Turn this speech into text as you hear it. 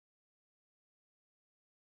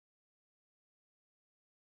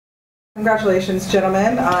Congratulations,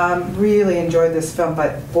 gentlemen. Really enjoyed this film,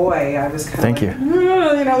 but boy, I was kind of you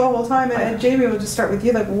know, the whole time. And Jamie, we'll just start with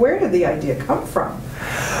you. Like, where did the idea come from?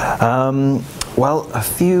 Well, I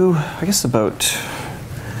guess about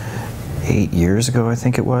 8 years ago, I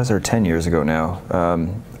think it was, or 10 years ago now.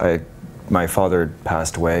 My father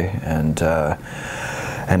passed away, and I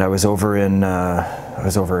was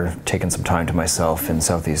over taking some time to myself in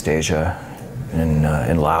Southeast Asia,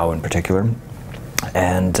 in Laos in particular.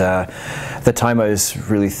 And at the time I was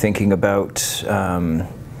really thinking about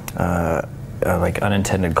like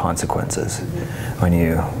unintended consequences when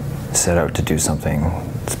you set out to do something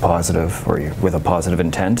that's positive or with a positive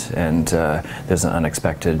intent, and there's an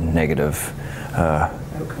unexpected negative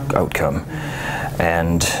outcome.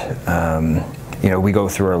 And you know, we go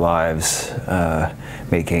through our lives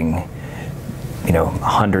making, you know,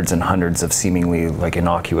 hundreds and hundreds of seemingly like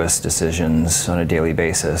innocuous decisions on a daily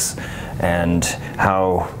basis, and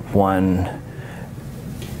how one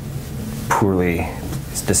poor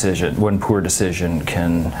decision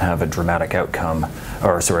can have a dramatic outcome,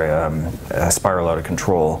 or sorry, a spiral out of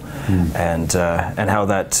control, and how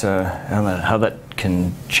that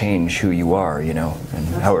can change who you are, you know, and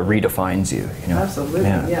how it redefines you, you know. Absolutely,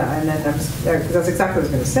 yeah. And then that's exactly what I was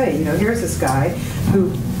going to say. You know, here's this guy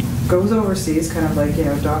who goes overseas, kind of like, you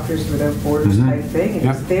know, Doctors Without Borders type thing, and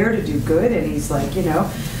he's there to do good, and he's like, you know,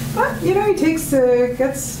 but you know, he gets a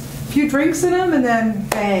few drinks in him, and then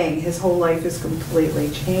bang, his whole life is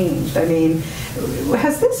completely changed. I mean,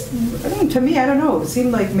 to me, I don't know, it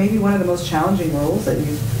seemed like maybe one of the most challenging roles that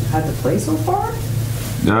you've had to play so far?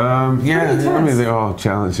 Yeah, I mean, they're all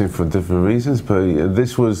challenging for different reasons, but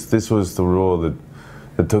this was the role that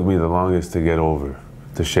took me the longest to get over,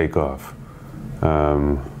 to shake off.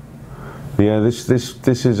 Yeah, this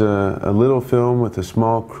is a little film with a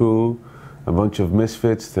small crew, a bunch of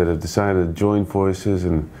misfits that have decided to join forces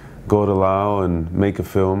and go to Laos and make a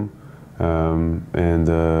film. And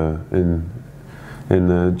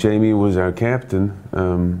Jamie was our captain,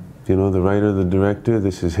 you know, the writer, the director.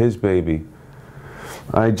 This is his baby.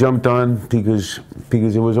 I jumped on because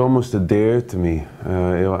it was almost a dare to me.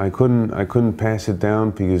 I couldn't pass it down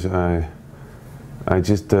because I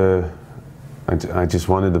just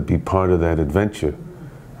wanted to be part of that adventure.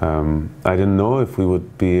 I didn't know if we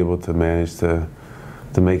would be able to manage to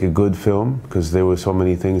make a good film, because there were so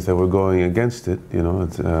many things that were going against it. You know,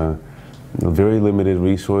 it's very limited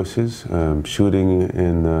resources, shooting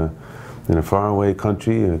in a faraway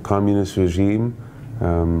country, in a communist regime,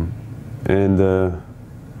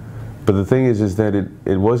 but the thing is that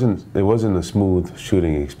it wasn't a smooth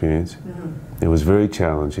shooting experience. It was very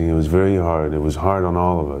challenging. It was very hard. It was hard on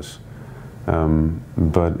all of us.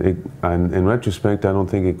 But in retrospect, I don't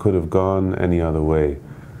think it could have gone any other way.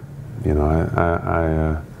 You know,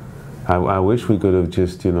 I wish we could have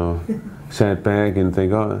just, you know, sat back and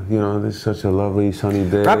think, oh, you know, this is such a lovely sunny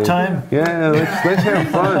day. Wrap time. Yeah, let's have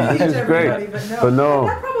fun. This is great. But no.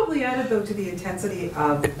 That probably added, though, to the intensity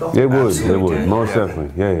of the whole. It would, most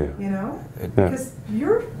definitely. Yeah. You know, because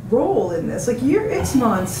your role in this, like, it's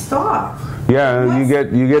non-stop. Yeah, you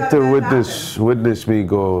get to witness me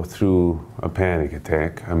go through a panic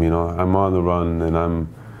attack. I mean, I'm on the run, and I'm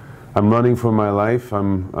running for my life.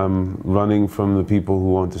 I'm running from the people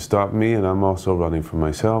who want to stop me, and I'm also running for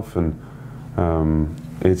myself. And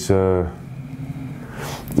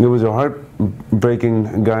it was a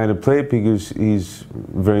heartbreaking guy to play, because he's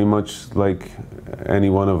very much like any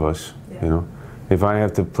one of us. You know, if I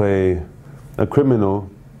have to play a criminal,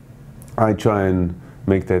 I try and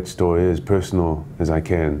make that story as personal as I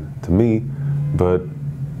can to me, but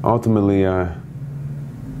ultimately I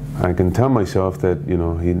can tell myself that, you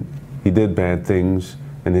know, he did bad things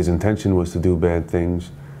and his intention was to do bad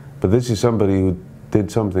things, but this is somebody who did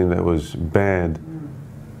something that was bad,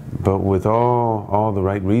 but with all the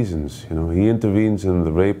right reasons. You know, he intervenes in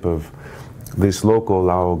the rape of this local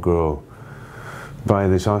Lao girl by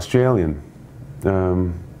this Australian,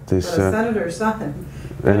 senator's son.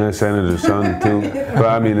 And a senator's son too. But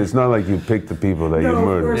I mean, it's not like you pick the people that you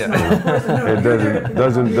murder. It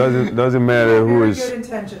doesn't matter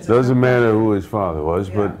who his father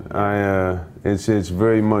was. But it's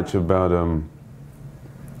very much about you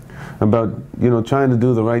know, trying to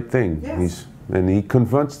do the right thing. Yes. And he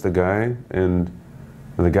confronts the guy, and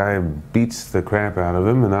the guy beats the crap out of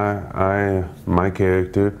him, and my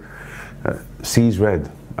character sees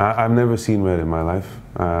red. I've never seen red in my life.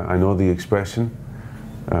 I know the expression.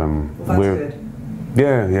 Well, that's good.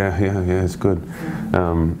 Yeah, it's good.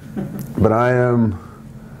 But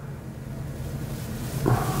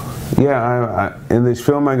in this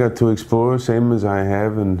film I got to explore, same as I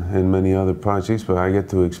have in many other projects, but I get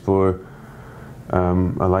to explore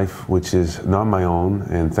a life which is not my own,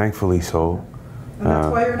 and thankfully so. And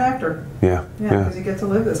that's why you're an actor. Yeah, yeah, because you get to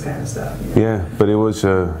live this kind of stuff. You know? Yeah, but it was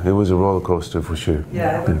a roller coaster for sure.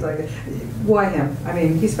 Yeah, it looked like it. Why him? I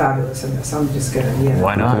mean, he's fabulous in this. I'm just gonna.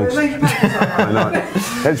 Why not? Why not?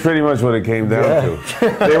 That's pretty much what it came down to.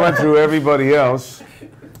 They went through everybody else.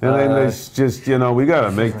 And then let's just, you know, we got to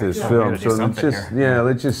make this film. So let's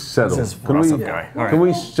just settle. Can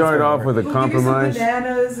we start off with a compromise?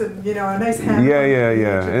 Bananas and, you know, a nice hamburger.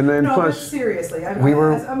 Yeah. And then no, plus, but seriously,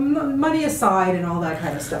 money aside and all that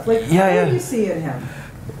kind of stuff. Like, what do you see in him?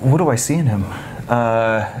 What do I see in him?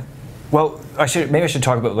 Well, maybe I should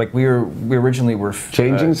talk about, like, we originally were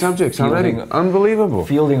changing subjects already. Unbelievable.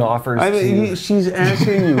 Fielding offers. She's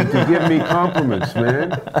asking you to give me compliments,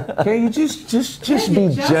 man. Can you just be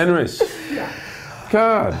generous? Yeah.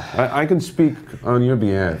 God, I can speak on your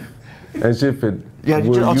behalf as if it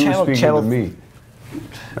were you speaking to me.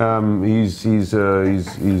 He's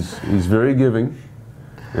very giving,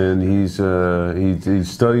 and he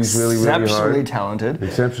studies really hard.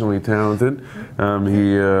 Exceptionally talented.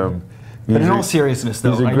 But in all seriousness,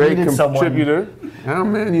 though, he's a great contributor. Oh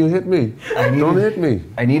man, you hit me! Don't hit me!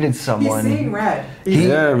 I needed someone. He's seeing red.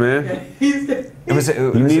 Yeah, man. He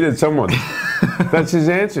needed someone. That's his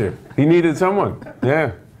answer. He needed someone.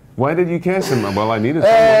 Yeah. Why did you cast him? Well, I needed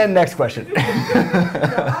someone. And next question. No,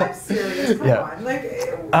 I'm serious. Come on.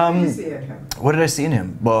 Like, what did you see in him? What did I see in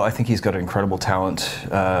him? Well, I think he's got incredible talent.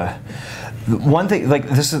 One thing, like,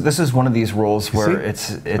 this is one of these roles where it's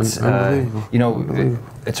you know,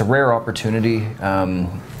 it's a rare opportunity.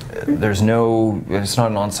 It's not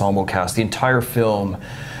an ensemble cast. The entire film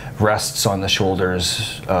rests on the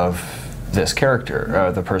shoulders of this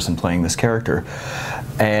character, the person playing this character,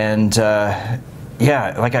 and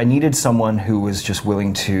yeah, like, I needed someone who was just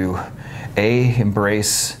willing to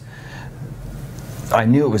embrace. I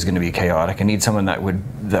knew it was going to be chaotic. I need someone that wouldn't.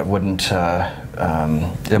 You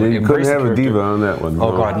couldn't have a diva on that one.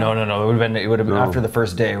 Oh God, no. It would have been after the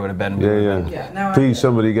first day. It would have been. Yeah. Please,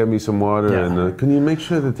 somebody get me some water, and can you make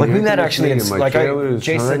sure that the we met actually. It's like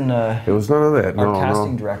Jason. It was none of that. Our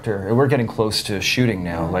casting director. We're getting close to shooting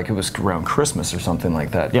now. Like, it was around Christmas or something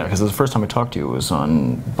like that. Yeah, because the first time I talked to you was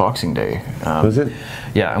on Boxing Day. Was it?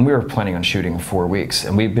 Yeah, and we were planning on shooting 4 weeks,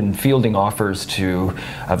 and we've been fielding offers to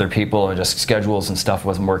other people, and just schedules and stuff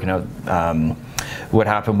wasn't working out. What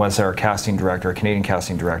happened was our casting director, our Canadian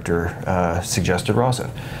casting director, suggested Rossif.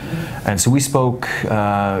 And so we spoke,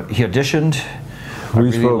 he auditioned.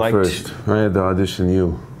 We spoke first. I had to audition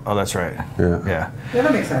you. Oh, that's right. Yeah,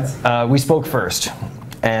 that makes sense. We spoke first.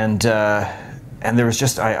 And there was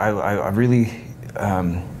just, I really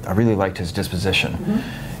liked his disposition.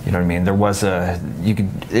 You know what I mean? There was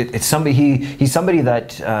it's somebody, he's somebody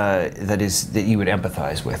that you would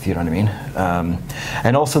empathize with, you know what I mean?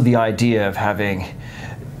 And also the idea of having,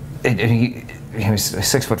 he was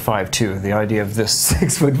 6'5" too. The idea of this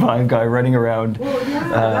 6'5" guy running around. Well,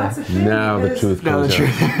 that's a thing. Now the truth comes out.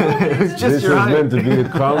 It was just this was meant to be a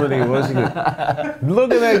comedy, wasn't it?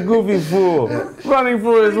 Look at that goofy fool running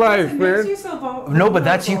for his life, man. No,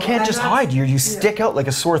 but you can't just hide. You stick out like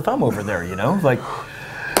a sore thumb over there, you know? Like.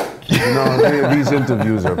 No, these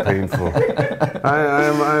interviews are painful.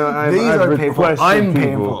 I've requested I'm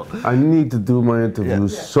people. painful. I need to do my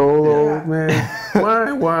interviews solo, man.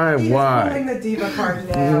 Why? He's pulling the diva card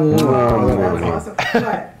now. That's awesome.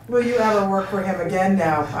 But will you ever work for him again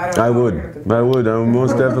now? I would. I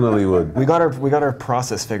most definitely would. We got our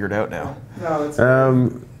process figured out now. No, it's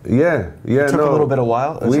yeah. It took a little bit of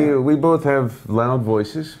while. We both have loud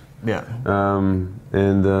voices. Yeah.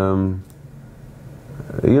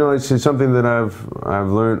 You know, it's something that I've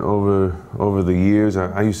learned over the years.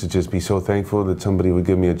 I used to just be so thankful that somebody would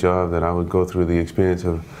give me a job, that I would go through the experience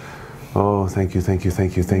of, oh, thank you.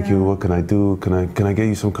 What can I do? Can I get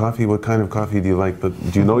you some coffee? What kind of coffee do you like? But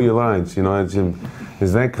do you know your lines? You know, it's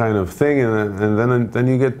that kind of thing. And then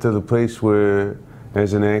you get to the place where,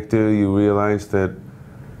 as an actor, you realize that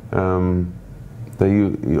that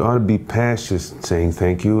you ought to be past just saying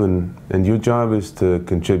thank you, and your job is to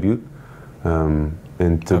contribute.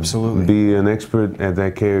 And to be an expert at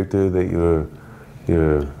that character that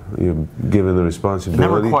you're given the responsibility.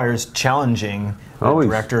 And that requires challenging the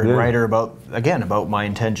director and writer about my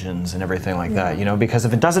intentions and everything like that. You know, because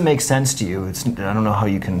if it doesn't make sense to you, I don't know how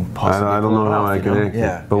you can possibly. I don't know how I can act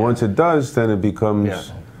it. But once it does, then it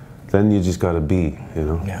becomes. Then you just got to be. You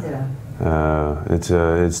know.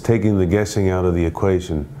 It's taking the guessing out of the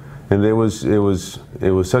equation, and it was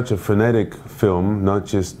such a frenetic film, not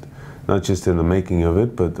just in the making of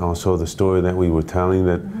it, but also the story that we were telling.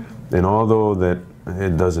 And although that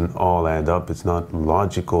it doesn't all add up, it's not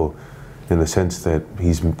logical in the sense that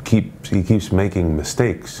he keeps making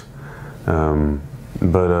mistakes. But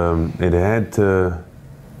it had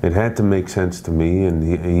to make sense to me, and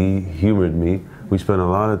he humored me. We spent a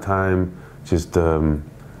lot of time just you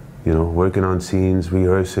know, working on scenes,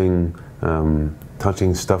 rehearsing,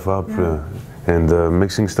 touching stuff up, and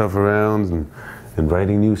mixing stuff around, and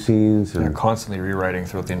writing new scenes. And constantly rewriting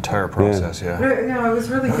throughout the entire process, No, it was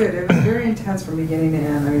really good. It was very intense from beginning to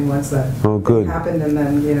end. I mean, once that happened, and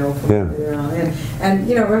then, you know, from there on in. And,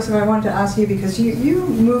 you know, Rossif, I wanted to ask you, because you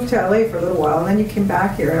moved to LA for a little while, and then you came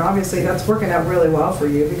back here, and obviously that's working out really well for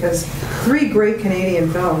you, because 3 great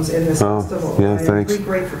Canadian films in this festival. Yeah, thanks. 3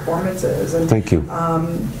 great performances. And, thank you.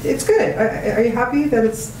 It's good. Are you happy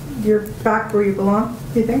that you're back where you belong,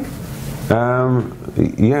 do you think?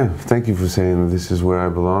 Yeah, thank you for saying this is where I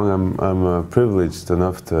belong. I'm privileged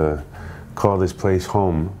enough to call this place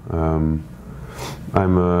home.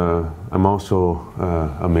 I'm also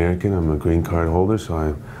American. I'm a green card holder,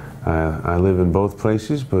 so I live in both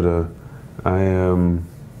places. But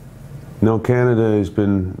no, Canada has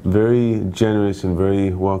been very generous and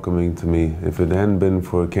very welcoming to me. If it hadn't been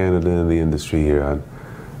for Canada and the industry here,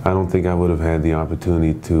 I don't think I would have had the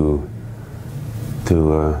opportunity to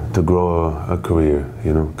grow a career,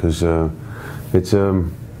 you know, because it's a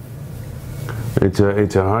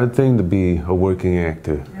hard thing to be a working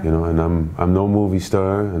actor, you know, and I'm no movie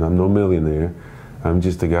star and I'm no millionaire. I'm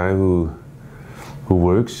just a guy who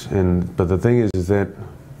works, but the thing is that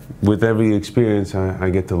with every experience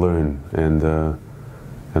I get to learn, and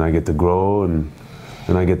I get to grow, and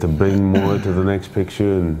I get to bring more to the next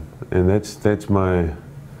picture, and that's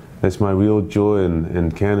my real joy,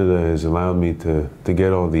 and Canada has allowed me to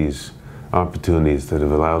get all these opportunities that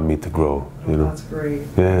have allowed me to grow, you know. That's great. Yeah,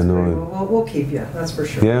 that's no. Great. Well, we'll keep you, that's for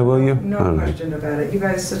sure. Yeah, will you? No question about it. You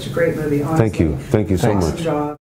guys, such a great movie, honestly. Thank you. Thank you so much. Awesome job.